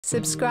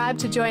Subscribe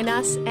to join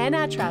us and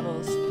our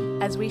travels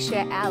as we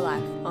share our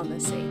life on the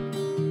sea.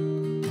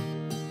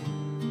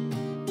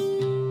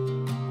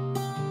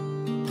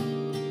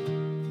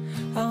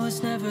 I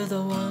was never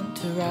the one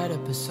to write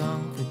up a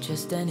song for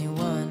just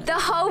anyone. The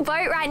whole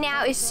boat right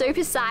now is super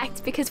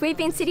psyched because we've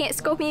been sitting at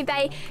Scorpion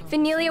Bay for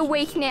nearly a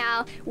week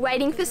now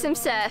waiting for some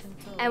surf,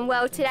 and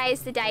well, today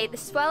is the day. The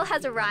swell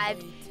has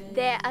arrived.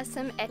 There are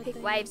some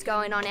epic waves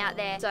going on out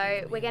there,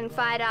 so we're getting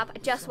fired up. I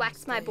just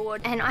waxed my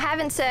board and I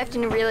haven't surfed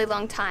in a really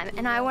long time,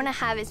 and I want to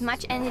have as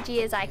much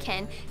energy as I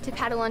can to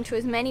paddle onto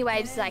as many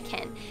waves as I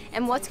can.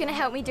 And what's going to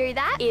help me do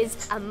that is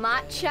a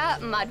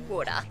matcha mud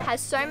water. It has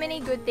so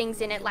many good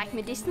things in it, like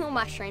medicinal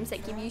mushrooms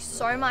that give you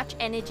so much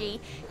energy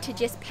to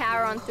just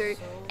power on through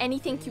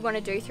anything you want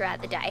to do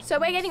throughout the day. So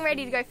we're getting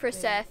ready to go for a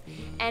surf,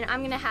 and I'm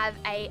going to have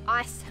a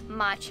ice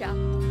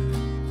matcha.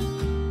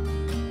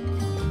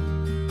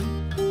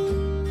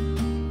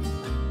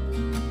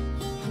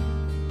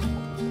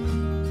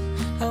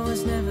 I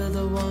was never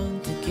the one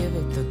to give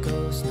up the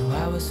ghost. No,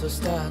 I was so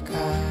stuck.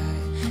 I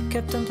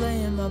kept on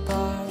playing my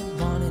part,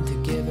 wanting to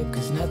give up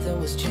cause nothing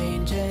was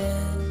changing.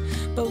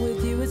 But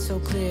with you it's so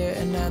clear,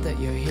 and now that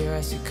you're here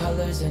I see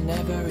colors in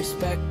every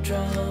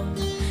spectrum.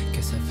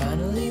 Guess I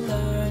finally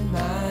learned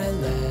my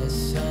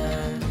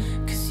lesson,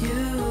 cause you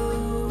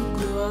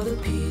glue all the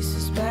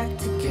pieces back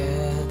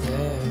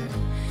together.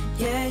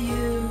 Yeah,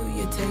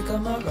 you take all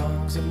my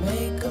wrongs and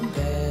make them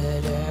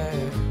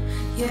better.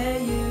 Yeah,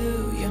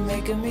 you're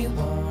making me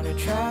wanna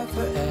try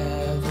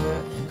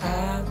forever, and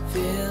I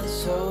feel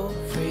so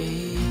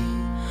free,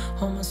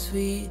 oh my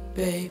sweet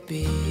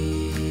baby.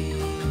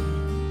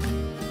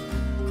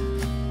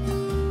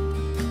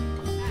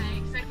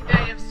 Okay, second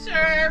day of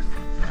surf.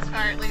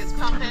 Apparently it's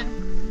pumping.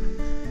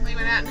 We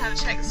went out and had a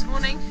check this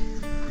morning,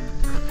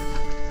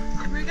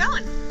 and we're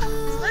going.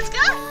 So let's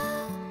go.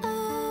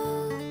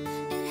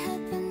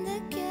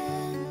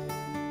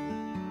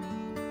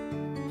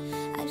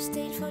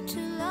 Stayed for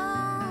too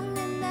long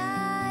and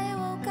I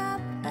woke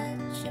up at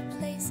your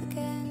place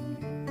again.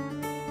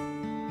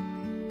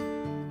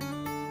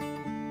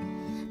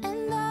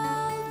 And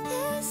all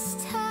this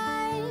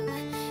time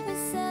we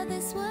said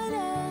this would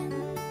end.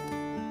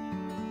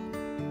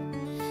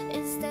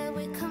 Instead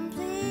we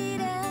completed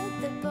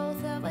that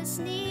both of us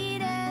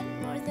needed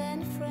more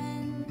than a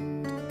friend.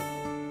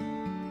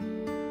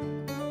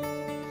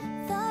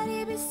 Thought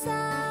he'd be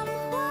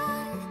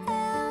someone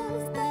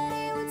else, that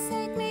it would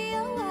take me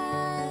a while.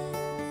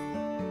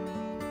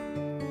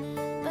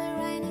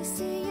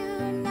 To you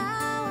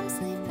now I'm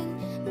sleeping,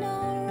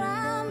 no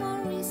rhyme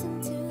or reason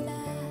to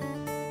that.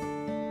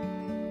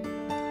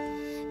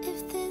 If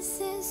this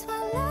is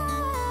what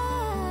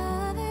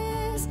love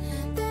is,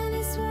 then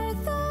it's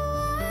worth the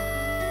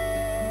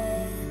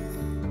wait.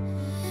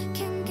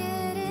 Can't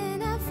get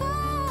enough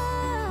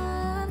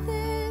of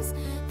this,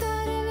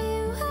 thought of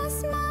you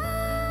as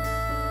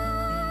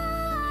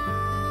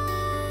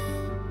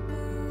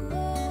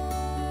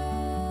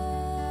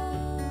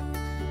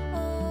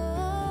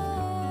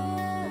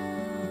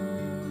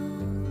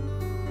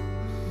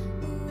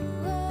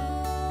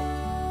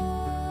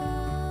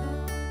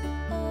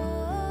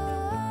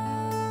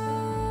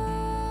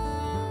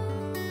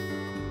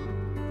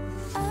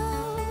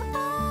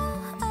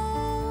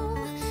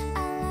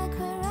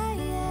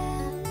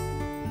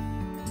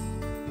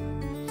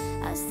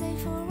I'll stay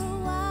for a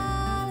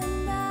while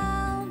and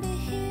I'll be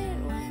here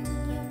when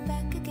you're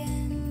back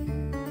again.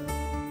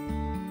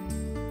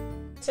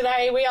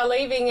 Today we are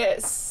leaving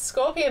at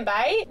Scorpion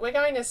Bay. We're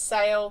going to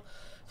sail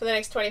for the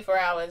next 24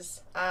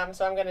 hours.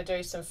 So I'm going to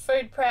do some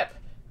food prep.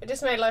 I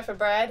just made a loaf of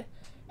bread,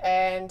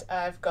 and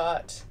I've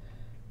got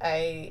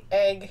a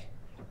egg,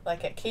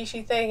 like a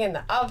quiche thing in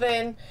the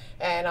oven,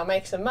 and I'll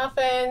make some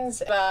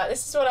muffins. But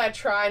this is what I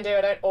try and do.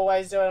 I don't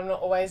always do it. I'm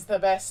not always the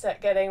best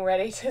at getting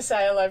ready to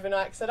sail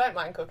overnight because I don't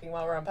mind cooking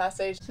while we're on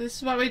passage. So this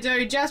is what we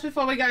do just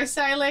before we go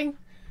sailing.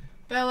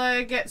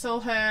 Bella gets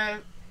all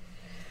her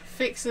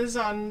fixes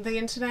on the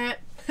internet.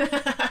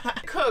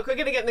 Cook, we're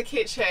gonna get in the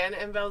kitchen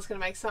and Bella's gonna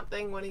make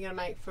something. What are you gonna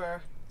make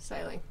for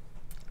sailing?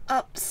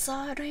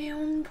 Upside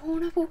down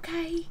pineapple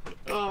cake.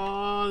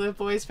 Oh, the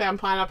boys found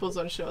pineapples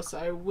on shore,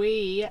 so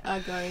we are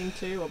going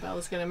to, or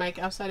Bella's going to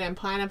make upside down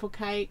pineapple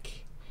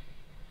cake.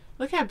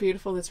 Look how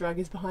beautiful this rug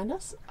is behind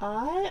us.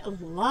 I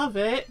love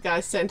it.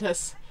 Guys sent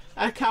us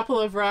a couple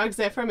of rugs.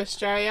 They're from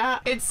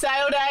Australia. It's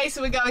sail day,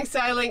 so we're going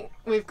sailing.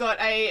 We've got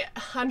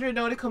 100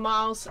 nautical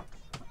miles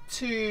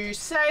to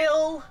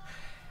sail.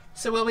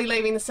 So we'll be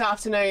leaving this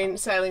afternoon,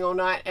 sailing all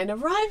night, and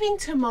arriving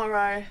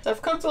tomorrow. So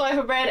I've cooked a loaf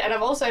of bread, and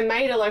I've also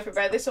made a loaf of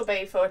bread. This will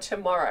be for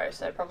tomorrow,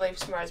 so probably for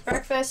tomorrow's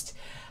breakfast.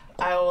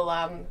 I will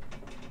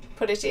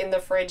put it in the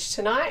fridge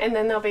tonight, and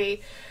then it'll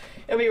be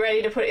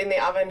ready to put it in the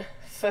oven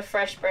for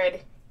fresh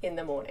bread in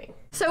the morning.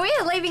 So we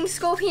are leaving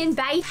Scorpion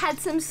Bay. Had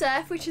some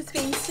surf, which has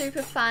been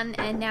super fun,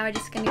 and now we're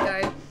just going to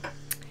go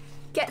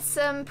get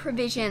some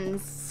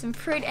provisions, some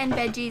fruit and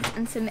veggies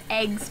and some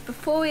eggs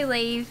before we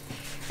leave.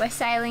 We're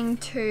sailing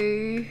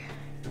to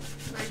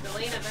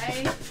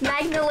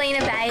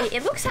Magdalena Bay.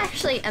 It looks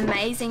actually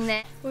amazing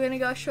there. We're gonna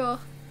go ashore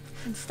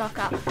and stock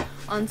up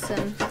on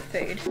some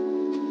food.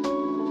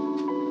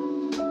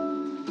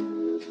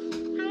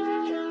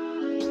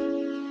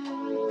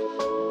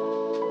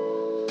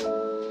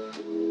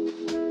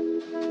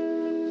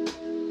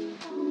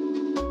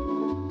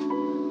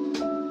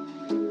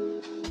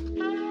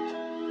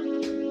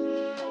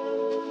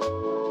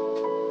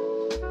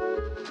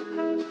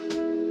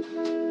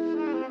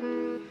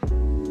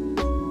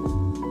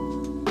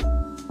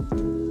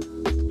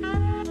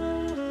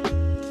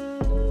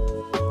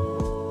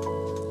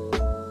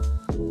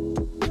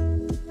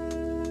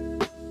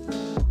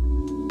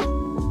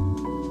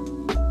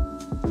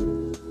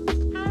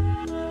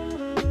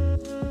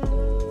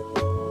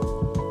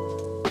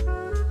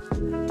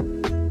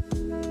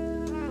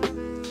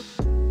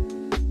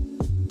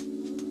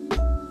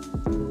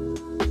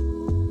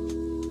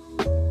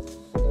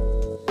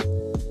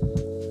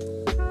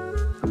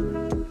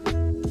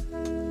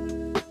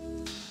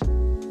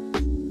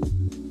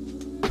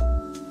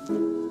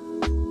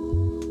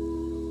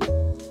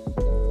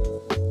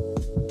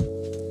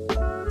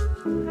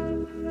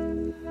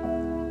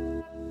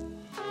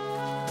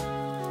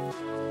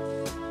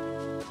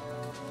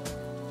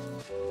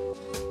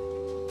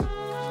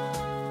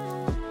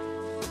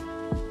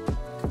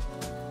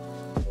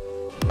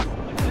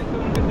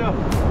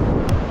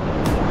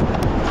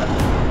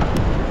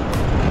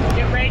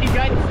 Get ready to go,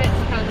 the sets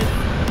are coming.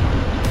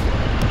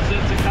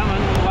 Sets are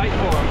coming, we'll wait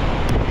for them.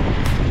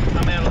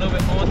 Come out a little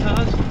bit more,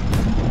 Taz.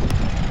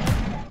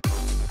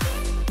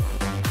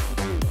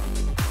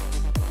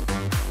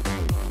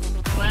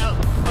 Well,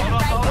 Hold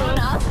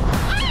on.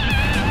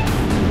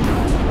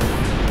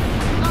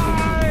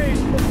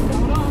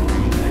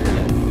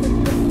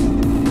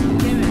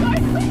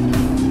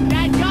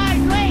 Dad, go,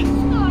 quick!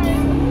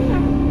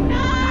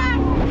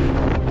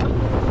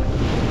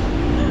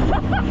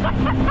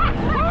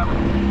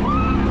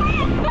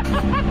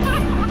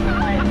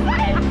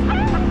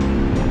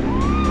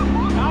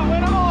 Can't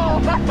win them all!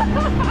 I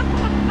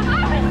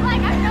was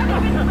like, I'm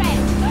not even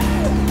wet.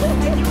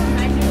 Can you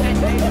imagine that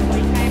day that we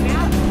came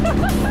out?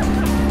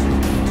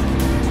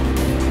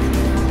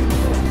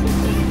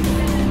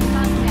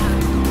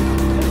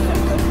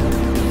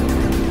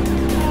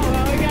 Oh,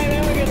 well, okay,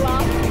 then we can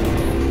laugh.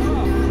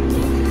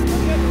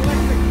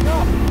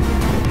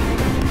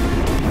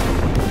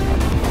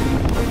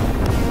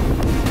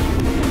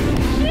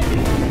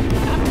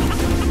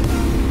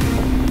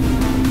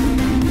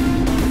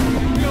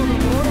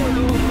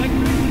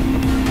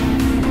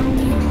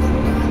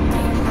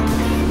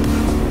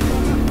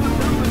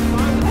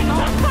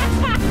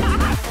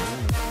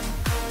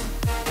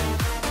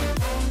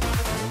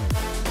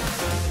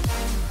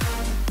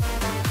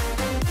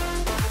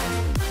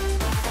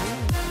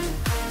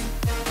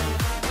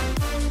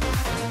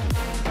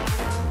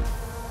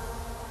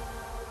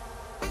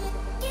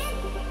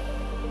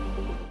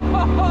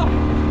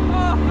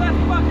 Oh, that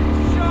fucking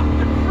shocked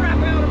the crap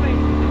out of me.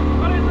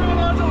 I didn't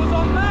realise it was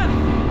on that.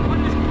 I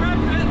just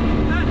grabbed it.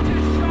 That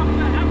just shocked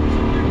the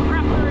absolute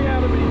crappery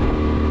out of me.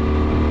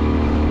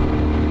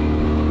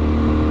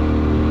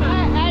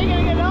 How are you going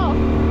to get it off? I'm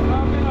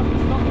going to have to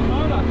stop the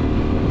motor.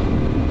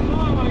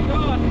 Oh my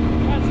god.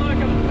 That's like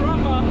a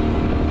proper,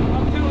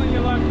 I'm telling you,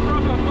 like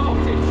proper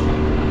voltage.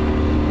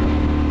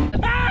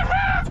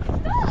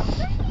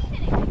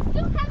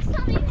 Still have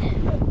some in it.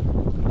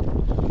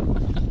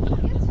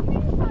 It's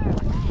really far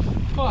away.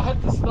 Oh, I had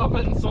to stop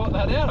it and sort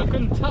that out. I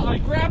couldn't tell. I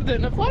grabbed it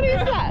and it What flew is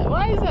out. that?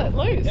 Why is it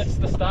loose? It's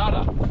the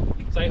starter.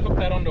 So you hook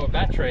that onto a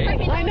battery.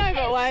 Okay, I know,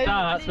 but why? It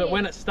starts, but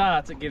when it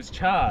starts, it gives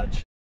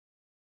charge.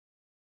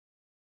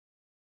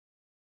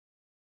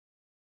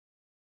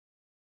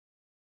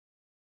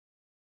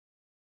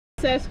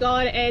 Surf's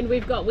gone and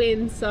we've got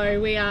wind, so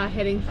we are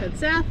heading further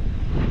south.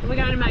 We're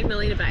going to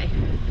Magdalena Bay.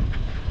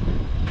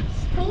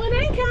 Pull an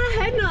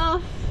anchor, heading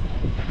off.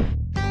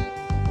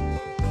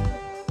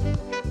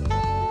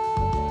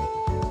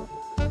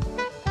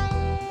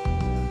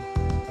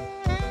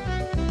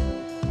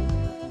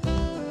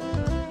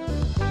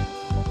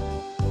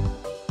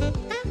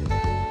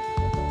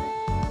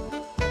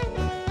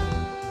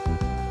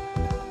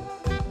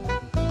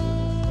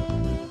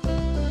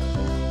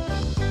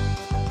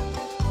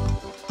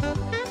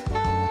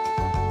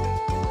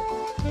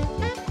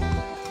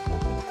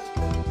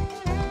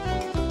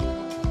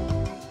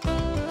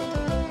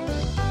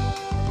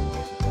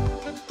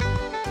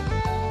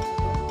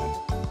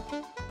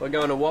 We're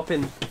going a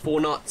whopping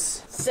 4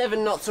 knots.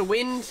 7 knots of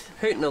wind,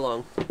 hooting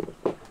along.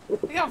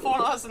 We got 4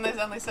 knots and there's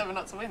only 7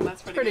 knots of wind.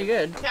 That's pretty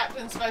good.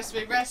 Captain's supposed to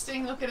be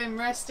resting. Look at him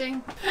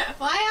resting.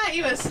 Why aren't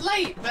you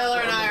asleep? Bella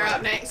and I are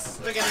up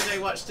next. We're going to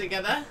do watch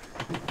together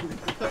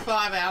for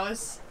 5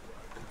 hours.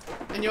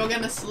 And you're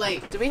going to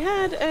sleep. We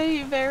had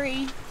a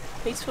very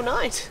peaceful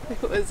night.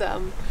 It was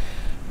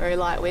very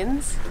light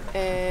winds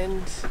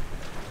and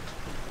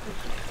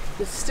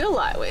it's still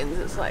light winds.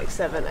 It's like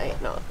 7,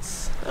 8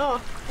 knots.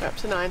 Oh, we're up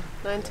to 9,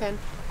 10.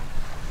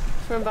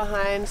 From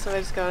behind, so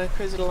we're just going to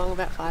cruise it along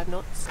about 5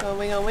 knots. Going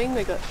wing on wing,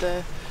 we got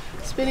the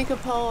spinnaker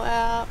pole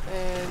out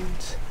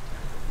and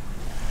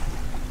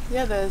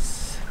yeah,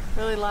 there's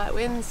really light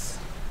winds.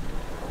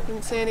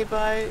 Didn't see any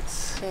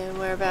boats, and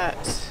we're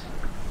about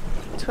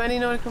 20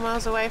 nautical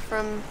miles away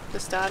from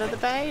the start of the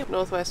bay.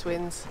 Northwest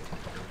winds.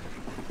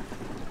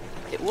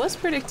 It was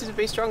predicted to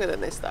be stronger than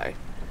this though.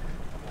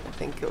 I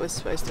think it was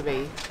supposed to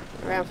be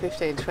around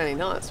 15-20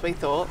 knots. We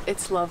thought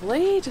it's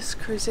lovely, just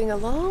cruising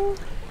along,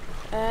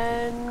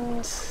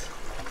 and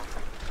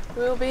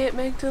we'll be at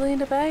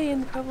Magdalena Bay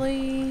in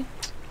probably,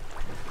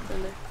 I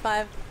don't know,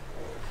 5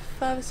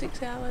 or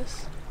 6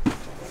 hours.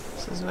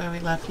 This is where we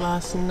left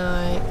last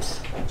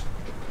night.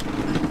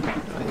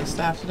 Or this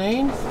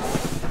afternoon.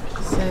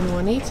 San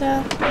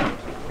Juanita,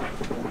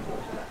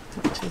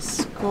 which is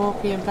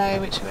Scorpion Bay,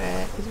 which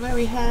is where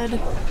we had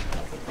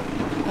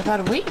about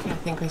a week, I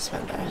think we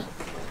spent there.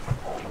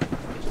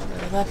 So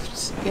we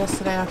left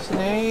yesterday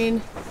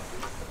afternoon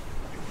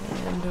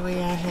and we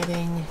are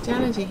heading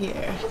down into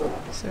here.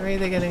 So we're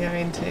either going to go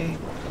into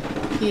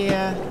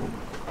here,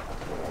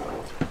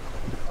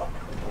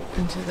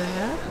 into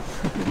there,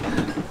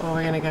 or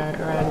we're going to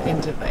go around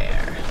into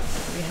there.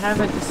 We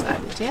haven't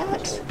decided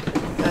yet.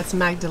 That's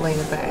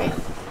Magdalena Bay.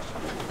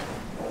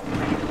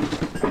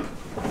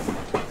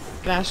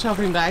 Our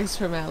shopping bags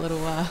from our little,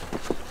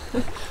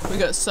 we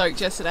got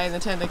soaked yesterday in the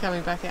tender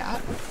coming back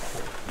out.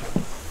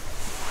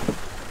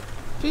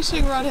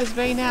 Fishing rod has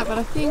been out, but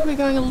I think we're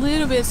going a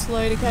little bit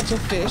slow to catch a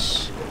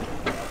fish.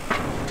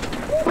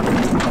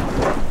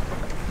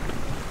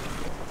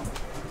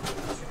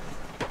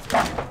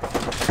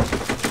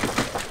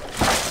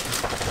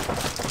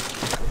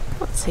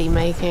 What's he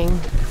making?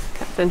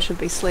 Captain should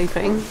be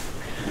sleeping,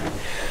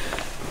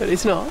 but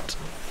he's not.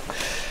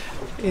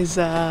 He's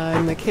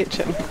in the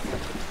kitchen,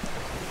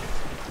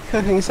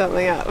 cooking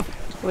something up.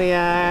 We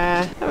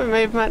haven't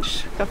moved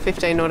much, got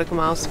 15 nautical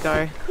miles to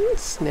go.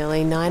 It's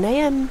nearly 9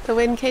 AM. The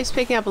wind keeps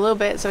picking up a little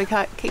bit, so we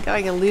can't keep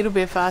going a little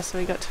bit faster.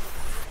 We got to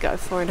go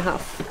 4.5,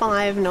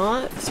 5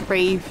 knots,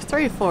 3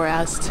 or 4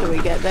 hours till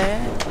we get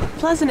there.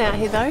 Pleasant out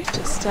here though,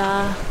 just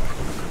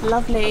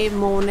lovely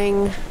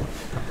morning,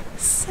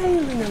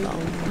 sailing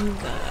along.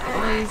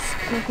 He's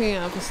cooking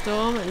up a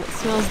storm and it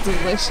smells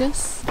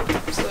delicious.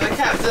 So the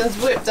captain's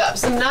whipped up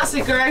some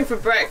nasi goreng for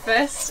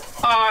breakfast.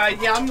 Oh,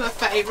 yum, my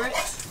favourite.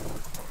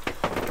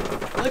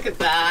 Look at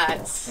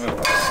that. Oh,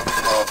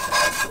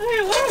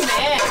 what a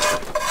man.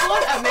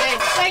 What a man.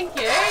 Thank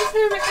you.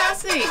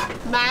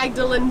 Who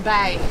Magdalene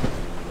Bay.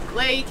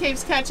 Lee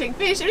keeps catching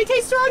fish and he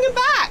keeps throwing them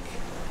back.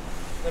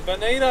 The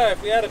bonito,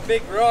 if we had a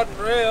big rod and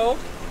reel,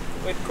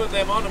 we'd put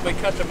them on and we'd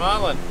catch a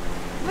marlin.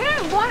 We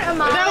don't want a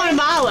marlin. We don't want a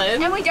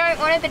marlin. And we don't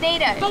want a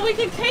bonito. But we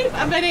can keep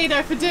a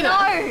bonito for dinner.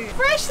 No.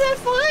 Fresh, they're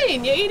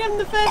fine. You eat them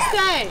the first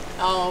day.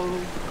 Oh,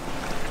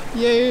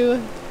 you.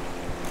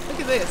 Look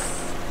at this.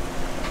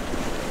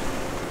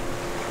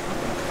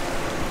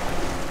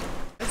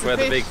 Where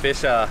the big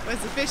fish are. Where's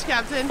the fish,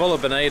 Captain? Full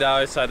of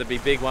bonito, so there'd be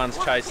big ones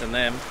chasing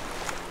them.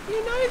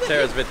 You know that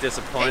Sarah's a bit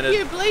disappointed. if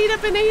you bleed a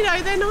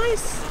bonito, they're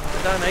nice.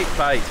 They don't eat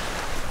bait.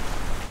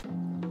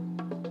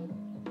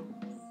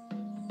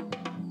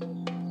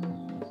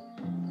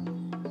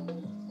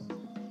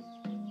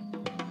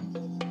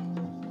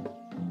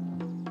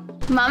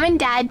 Mum and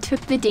Dad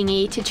took the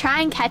dinghy to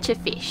try and catch a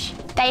fish.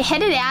 They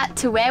headed out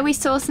to where we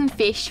saw some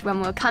fish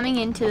when we were coming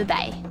into the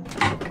bay.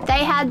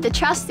 They had the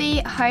trusty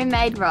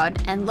homemade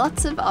rod and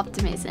lots of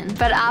optimism,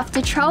 but after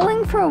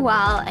trolling for a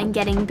while and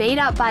getting beat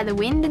up by the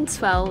wind and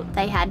swell,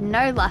 they had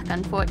no luck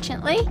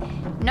unfortunately.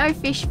 No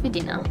fish for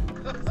dinner.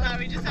 So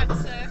we just had to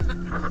surf.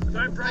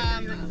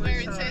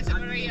 We're in Santa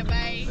Maria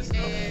Bay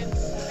and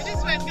we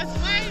just went and got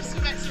some waves. We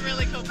met some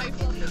really cool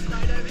people off this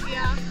boat over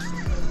here.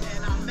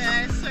 And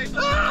they're super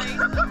lovely.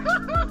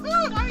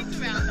 Stoked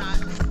about that.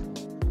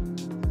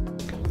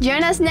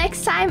 Join us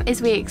next time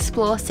as we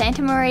explore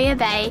Santa Maria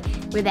Bay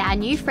with our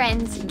new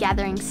friends,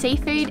 gathering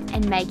seafood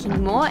and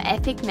making more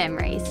epic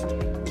memories.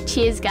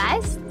 Cheers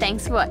guys,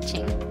 thanks for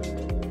watching.